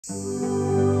The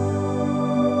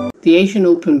Asian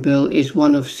Openbill is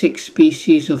one of 6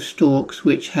 species of storks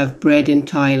which have bred in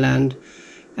Thailand,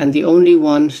 and the only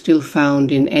one still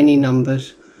found in any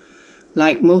numbers.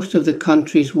 Like most of the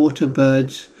country's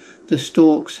waterbirds, the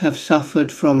storks have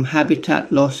suffered from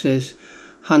habitat losses,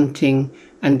 hunting,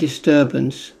 and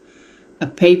disturbance. A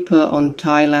paper on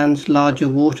Thailand's larger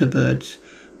waterbirds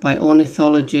by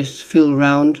ornithologists Phil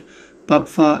Round,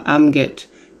 Babfa Amget,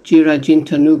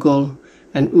 Jirajinta Nugol,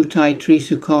 and Utai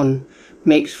Trisukon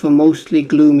makes for mostly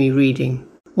gloomy reading.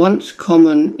 Once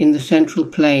common in the Central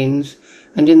Plains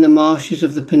and in the marshes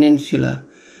of the peninsula,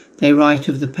 they write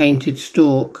of the painted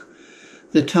stork.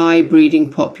 The Thai breeding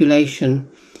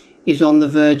population is on the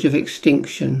verge of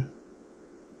extinction.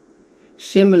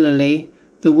 Similarly,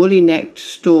 the woolly-necked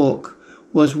stork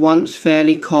was once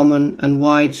fairly common and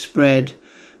widespread,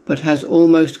 but has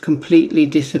almost completely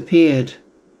disappeared.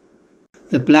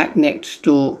 The black-necked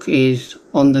stork is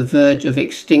on the verge of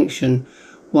extinction,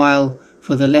 while,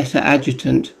 for the lesser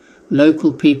adjutant,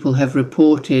 local people have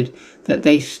reported that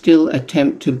they still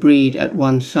attempt to breed at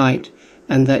one site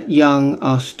and that young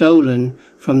are stolen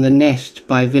from the nest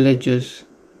by villagers.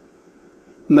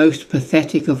 Most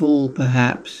pathetic of all,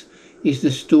 perhaps, is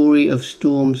the story of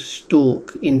Storm's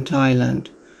stork in Thailand.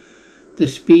 The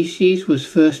species was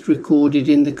first recorded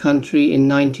in the country in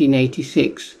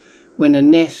 1986, when a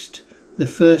nest, the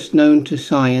first known to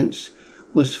science,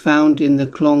 was found in the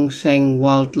Klong Seng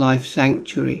Wildlife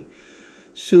Sanctuary.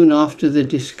 Soon after the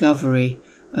discovery,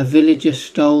 a villager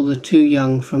stole the 2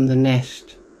 young from the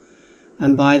nest,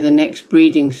 and by the next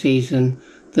breeding season,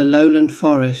 the lowland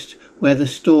forest where the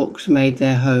storks made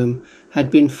their home had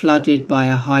been flooded by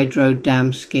a hydro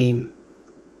dam scheme.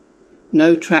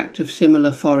 No tract of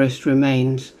similar forest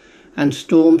remains, and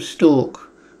Storm's stork,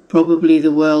 probably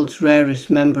the world's rarest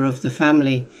member of the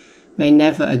family, may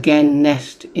never again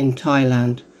nest in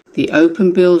Thailand. The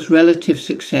openbill's relative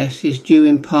success is due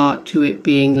in part to it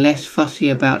being less fussy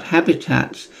about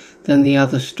habitats than the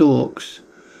other storks.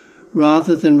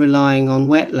 Rather than relying on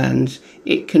wetlands,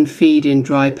 it can feed in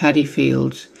dry paddy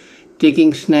fields,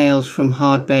 digging snails from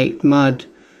hard-baked mud.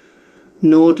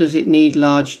 Nor does it need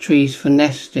large trees for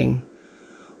nesting.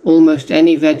 Almost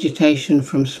any vegetation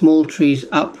from small trees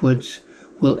upwards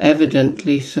will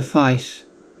evidently suffice.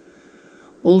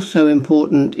 Also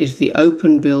important is the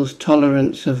openbill's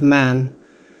tolerance of man,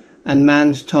 and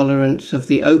man's tolerance of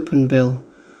the openbill,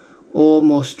 or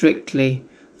more strictly,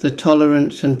 the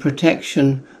tolerance and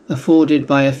protection afforded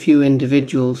by a few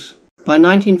individuals. By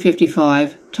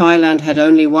 1955, Thailand had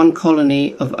only 1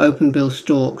 colony of openbill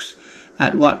storks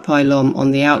at Wat Pai Lom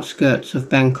on the outskirts of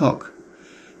Bangkok.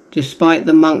 Despite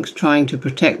the monks trying to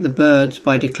protect the birds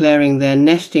by declaring their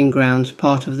nesting grounds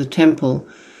part of the temple,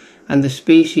 and the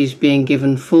species being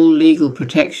given full legal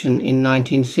protection in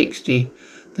 1960,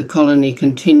 the colony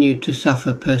continued to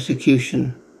suffer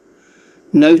persecution.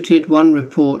 Noted one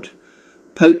report,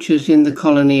 poachers in the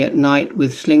colony at night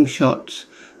with slingshots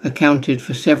accounted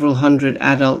for several hundred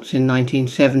adults in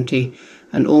 1970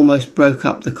 and almost broke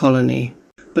up the colony.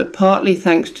 But partly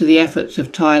thanks to the efforts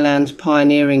of Thailand's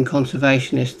pioneering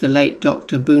conservationist, the late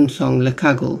Dr. Boonsong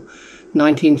Lekagul,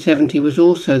 1970 was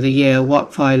also the year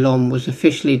Wat Phai Lom was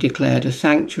officially declared a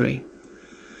sanctuary.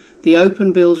 The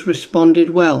openbills responded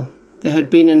well. There had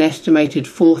been an estimated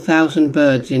 4,000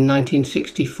 birds in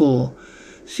 1964.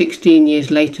 16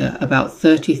 years later, about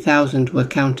 30,000 were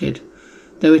counted.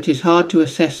 Though it is hard to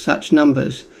assess such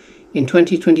numbers, in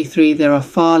 2023 there are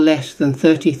far less than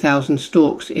 30,000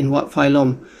 storks in Wat Phai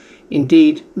Lom.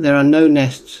 Indeed, there are no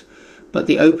nests, but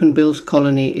the openbill's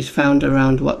colony is found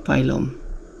around Wat Phai Lom.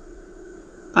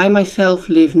 I myself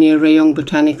live near Rayong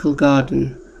Botanical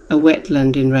Garden, a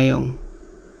wetland in Rayong.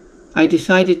 I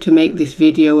decided to make this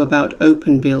video about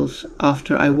openbills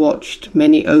after I watched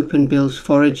many openbills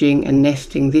foraging and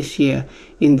nesting this year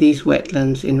in these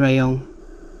wetlands in Rayong.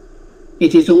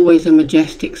 It is always a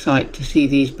majestic sight to see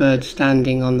these birds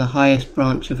standing on the highest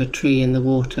branch of a tree in the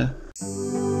water,